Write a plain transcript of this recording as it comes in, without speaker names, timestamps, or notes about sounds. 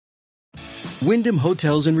Wyndham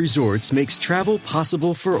Hotels and Resorts makes travel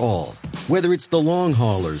possible for all. Whether it's the long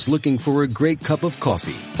haulers looking for a great cup of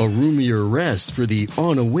coffee, a roomier rest for the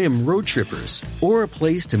on-a-whim road trippers, or a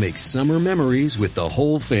place to make summer memories with the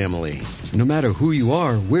whole family. No matter who you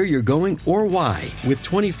are, where you're going, or why, with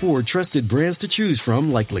 24 trusted brands to choose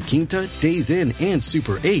from like La Quinta, Days Inn, and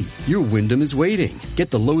Super 8, your Wyndham is waiting.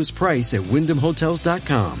 Get the lowest price at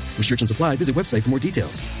WyndhamHotels.com. Restrictions apply. Visit website for more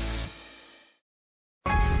details.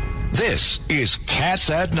 This is Cats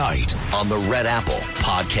at Night on the Red Apple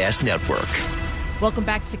Podcast Network. Welcome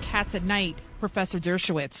back to Cats at Night, Professor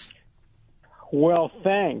Dershowitz. Well,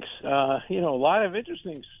 thanks. A lot of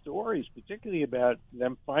interesting stories, particularly about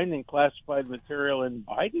them finding classified material in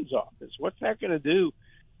Biden's office. What's that going to do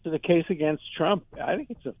to the case against Trump? I think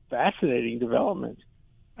it's a fascinating development.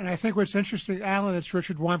 And I think what's interesting, Alan, it's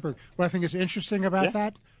Richard Weinberg. What I think is interesting about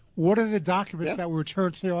that, what are the documents that were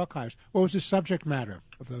returned to the archives? What was the subject matter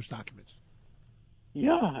of those documents?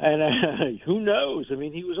 Yeah, and who knows? I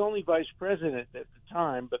mean, he was only vice president at the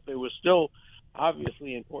time, but there was still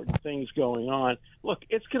obviously important things going on. Look,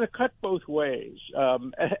 it's going to cut both ways,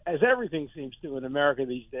 as everything seems to in America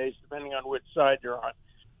these days, depending on which side you're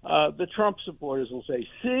on. The Trump supporters will say,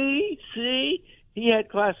 see, he had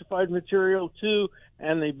classified material too,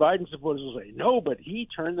 and the Biden supporters will say, no, but he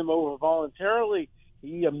turned them over voluntarily.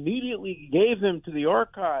 He immediately gave them to the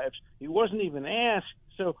archives. He wasn't even asked.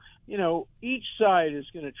 So, each side is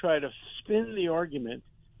going to try to spin the argument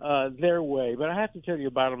their way. But I have to tell you,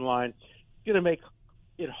 bottom line, it's going to make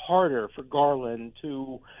it harder for Garland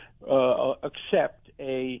to accept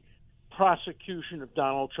a prosecution of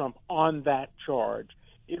Donald Trump on that charge.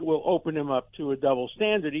 It will open him up to a double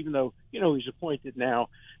standard, even though, he's appointed now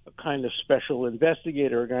a kind of special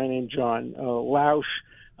investigator, a guy named John Lausch,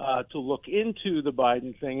 to look into the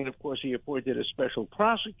Biden thing. And, of course, he appointed a special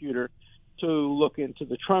prosecutor to look into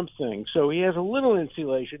the Trump thing. So he has a little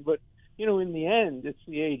insulation. But, in the end, it's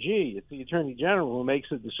the AG, it's the Attorney General who makes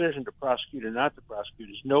the decision to prosecute or not to prosecute.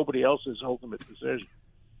 It's nobody else's ultimate decision.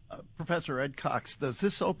 Professor Ed Cox, does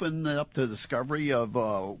this open up to discovery of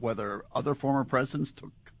whether other former presidents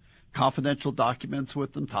took confidential documents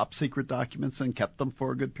with them, top secret documents, and kept them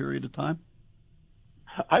for a good period of time?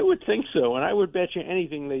 I would think so, and I would bet you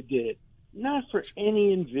anything they did. Not for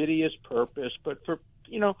any invidious purpose, but for,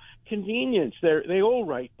 convenience. They all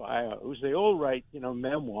write bios. They all write,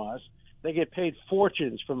 memoirs. They get paid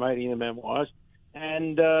fortunes for writing the memoirs.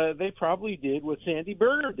 And they probably did what Sandy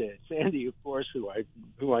Berger did. Sandy, of course, who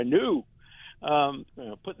I knew,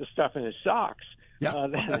 put the stuff in his socks. Yeah.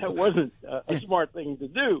 That wasn't a smart thing to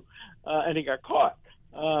do, and he got caught.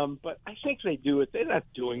 But I think they do it. They're not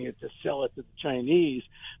doing it to sell it to the Chinese.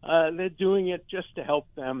 They're doing it just to help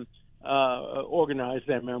them organize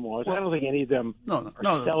their memoirs. Well, I don't think any of them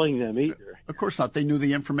are selling them either. Of course not. They knew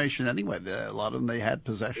the information anyway. A lot of them they had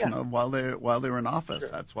possession of while they were in office. Sure.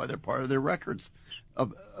 That's why they're part of their records.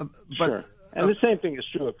 Sure. And the same thing is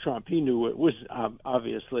true of Trump. He knew it was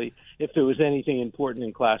obviously, if there was anything important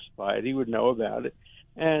and classified, he would know about it.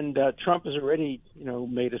 And Trump has already,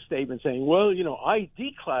 made a statement saying, well, I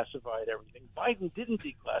declassified everything. Biden didn't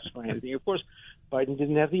declassify anything. Of course, Biden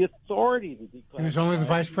didn't have the authority to declassify. He was only the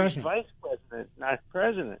vice president. Vice president, not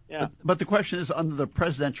president, yeah. But the question is, under the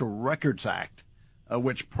Presidential Records Act,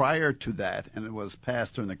 which prior to that, and it was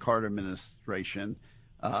passed during the Carter administration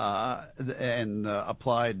and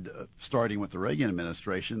applied starting with the Reagan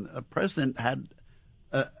administration, a president had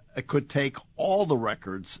could take all the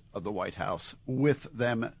records of the White House with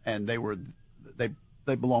them, and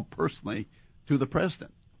they belong personally to the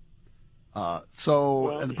president. And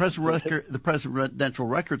the Presidential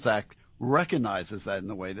Records Act recognizes that in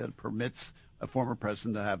the way that it permits a former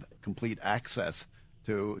president to have complete access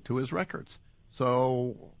to his records.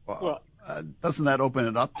 So doesn't that open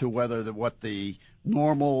it up to what the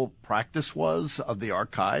normal practice was of the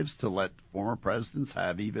archives to let former presidents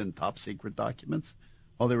have even top secret documents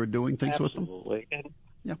while they were doing things with them? Absolutely. And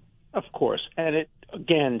of course. And it,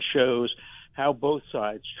 again, shows how both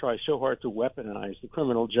sides try so hard to weaponize the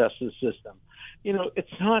criminal justice system.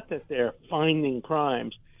 It's not that they're finding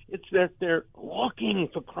crimes. It's that they're looking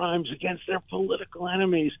for crimes against their political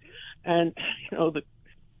enemies. And, the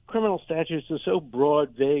criminal statutes are so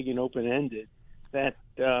broad, vague, and open-ended that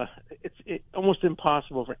it's almost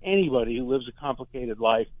impossible for anybody who lives a complicated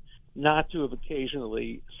life not to have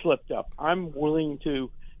occasionally slipped up. I'm willing to,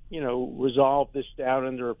 resolve this doubt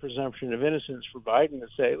under a presumption of innocence for Biden to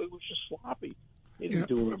say, look, it was just sloppy.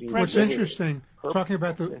 What's interesting, talking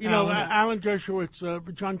about the... Alan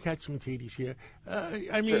Dershowitz, John Katzmatidis here.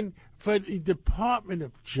 For the Department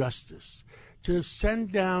of Justice to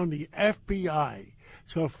send down the FBI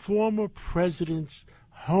to a former president's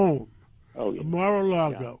home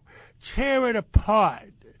Mar-a-Lago, tear it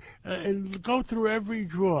apart, and go through every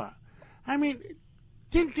drawer. I mean,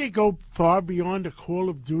 didn't they go far beyond a Call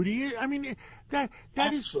of Duty? I mean, that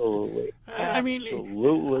Absolutely. is. I mean,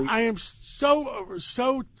 Absolutely. I am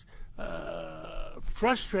so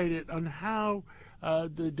frustrated on how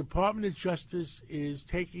the Department of Justice is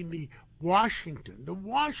taking the Washington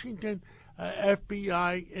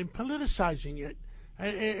FBI and politicizing it.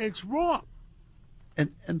 It's wrong.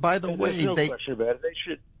 And by the way, there's no question about it. They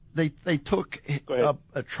should. They took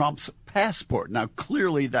Trump's passport. Now,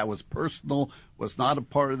 clearly that was personal, was not a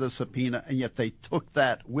part of the subpoena, and yet they took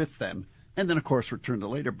that with them, and then, of course, returned it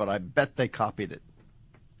later. But I bet they copied it,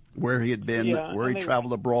 where he had been, where he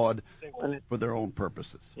traveled abroad, for their own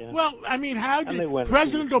purposes. Yeah. Well, I mean, how did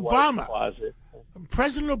President Obama?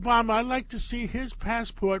 I'd like to see his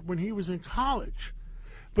passport when he was in college,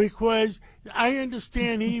 because I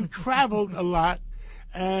understand he traveled a lot,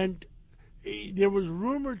 and there was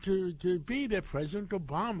rumored to be that President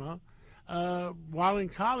Obama, while in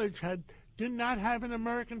college, did not have an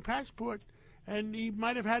American passport, and he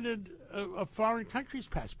might have had a foreign country's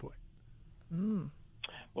passport. Mm.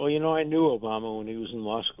 Well, I knew Obama when he was in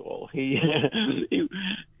law school. His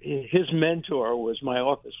mentor was my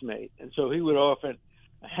office mate, and so he would often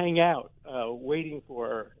hang out waiting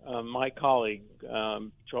for my colleague,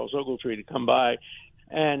 Charles Ogletree, to come by.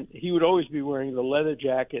 And he would always be wearing the leather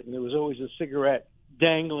jacket, and there was always a cigarette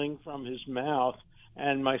dangling from his mouth.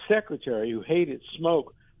 And my secretary, who hated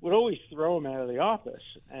smoke, would always throw him out of the office.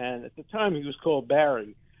 And at the time, he was called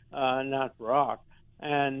Barry, not Barack.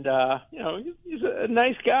 And, he's a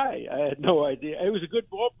nice guy. I had no idea. He was a good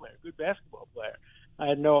ball player, good basketball player. I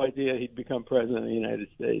had no idea he'd become president of the United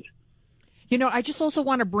States. I just also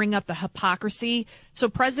want to bring up the hypocrisy. So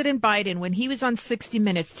President Biden, when he was on 60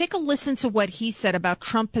 Minutes, take a listen to what he said about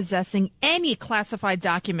Trump possessing any classified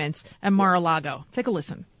documents at Mar-a-Lago. Take a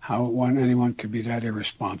listen. How anyone could be that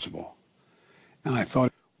irresponsible? And I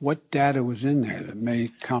thought, what data was in there that may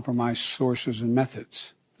compromise sources and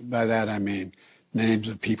methods? By that I mean names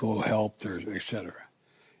of people who helped, or et cetera.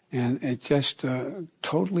 And it's just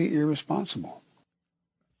totally irresponsible.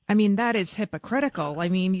 I mean, that is hypocritical. I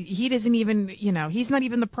mean, he doesn't even, he's not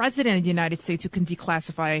even the president of the United States who can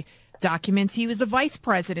declassify documents. He was the vice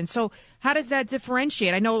president. So how does that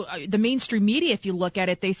differentiate? I know the mainstream media, if you look at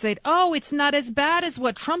it, they said, oh, it's not as bad as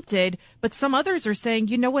what Trump did. But some others are saying,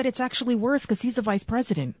 you know what, it's actually worse because he's the vice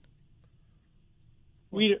president.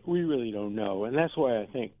 We really don't know. And that's why I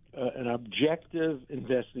think an objective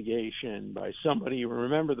investigation by somebody,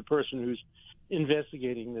 remember the person who's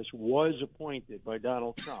investigating this was appointed by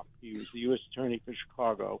Donald Trump. He was the U.S. Attorney for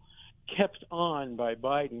Chicago, kept on by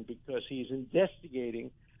Biden because he's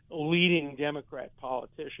investigating a leading Democrat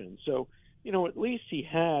politician. So, at least he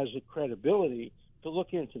has the credibility to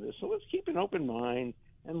look into this. So let's keep an open mind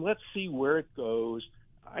and let's see where it goes.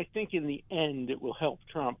 I think in the end it will help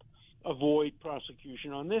Trump avoid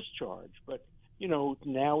prosecution on this charge. But,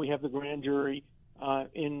 now we have the grand jury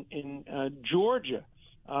in Georgia,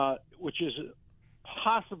 which is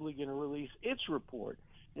possibly going to release its report,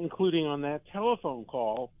 including on that telephone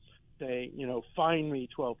call, say, find me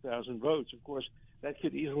 12,000 votes. Of course, that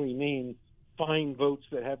could easily mean find votes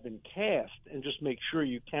that have been cast and just make sure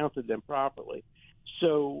you counted them properly.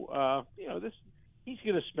 So, he's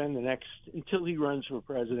going to spend until he runs for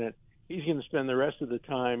president, he's going to spend the rest of the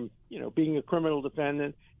time, being a criminal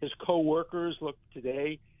defendant. His co-workers, look,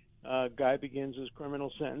 today, guy begins his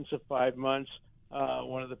criminal sentence of 5 months.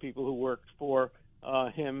 One of the people who worked for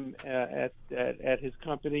him at his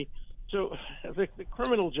company. So the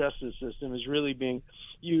criminal justice system is really being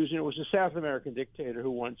used. It was a South American dictator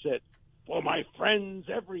who once said, "For my friends,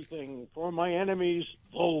 everything. For my enemies,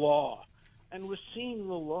 the law." And we're seeing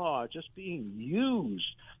the law just being used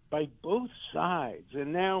by both sides.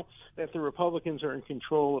 And now that the Republicans are in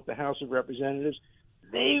control of the House of Representatives,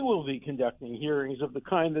 they will be conducting hearings of the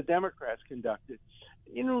kind the Democrats conducted.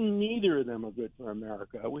 Neither of them are good for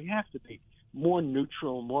America. We have to be more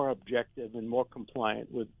neutral, more objective, and more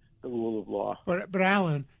compliant with the rule of law. But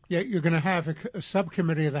Alan, you're going to have a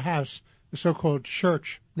subcommittee of the House, the so-called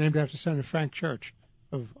Church, named after Senator Frank Church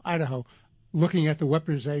of Idaho, looking at the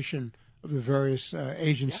weaponization of the various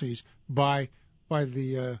agencies by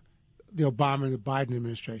the Obama and the Biden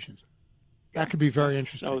administrations. That could be very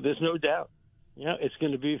interesting. No, there's no doubt. It's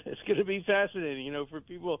going to be fascinating. For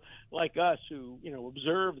people like us who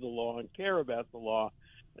observe the law and care about the law,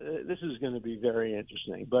 this is going to be very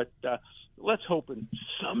interesting. But let's hope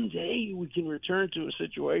someday we can return to a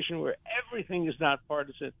situation where everything is not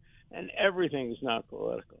partisan and everything is not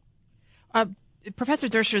political. Professor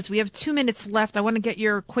Dershowitz, we have 2 minutes left. I want to get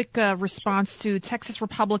your quick response to Texas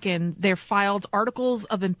Republicans. They filed articles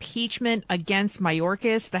of impeachment against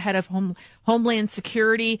Mayorkas, the head of Homeland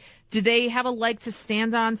Security. Do they have a leg to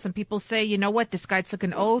stand on? Some people say, you know what, this guy took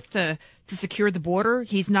an oath to secure the border.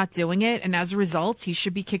 He's not doing it, and as a result, he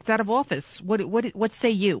should be kicked out of office. What say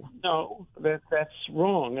you? No, that's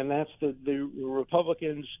wrong, and that's the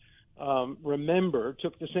Republicans. Remember,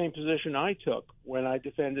 took the same position I took when I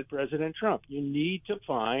defended President Trump. You need to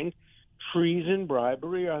find treason,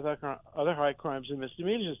 bribery, or other high crimes and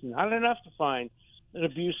misdemeanors. It's not enough to find an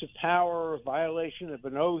abuse of power or a violation of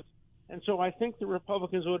an oath. And so I think the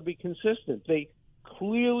Republicans ought to be consistent. They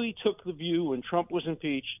clearly took the view when Trump was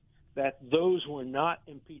impeached that those were not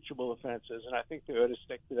impeachable offenses, and I think they ought to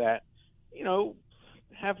stick to that. You know,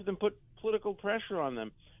 have them put political pressure on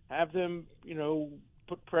them. Have them,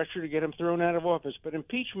 put pressure to get him thrown out of office. But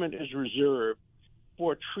impeachment is reserved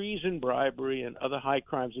for treason, bribery, and other high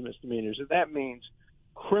crimes and misdemeanors. And that means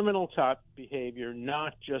criminal type behavior,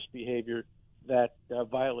 not just behavior that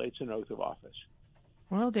violates an oath of office.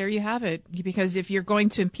 Well, there you have it. Because if you're going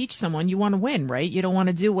to impeach someone, you want to win, right? You don't want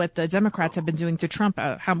to do what the Democrats have been doing to Trump.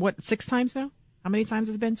 6 times now? How many times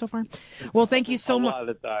has it been so far? Well, thank you so much.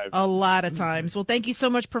 A lot of times. Well, thank you so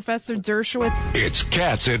much, Professor Dershowitz. It's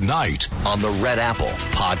Cats at Night on the Red Apple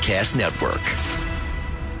Podcast Network.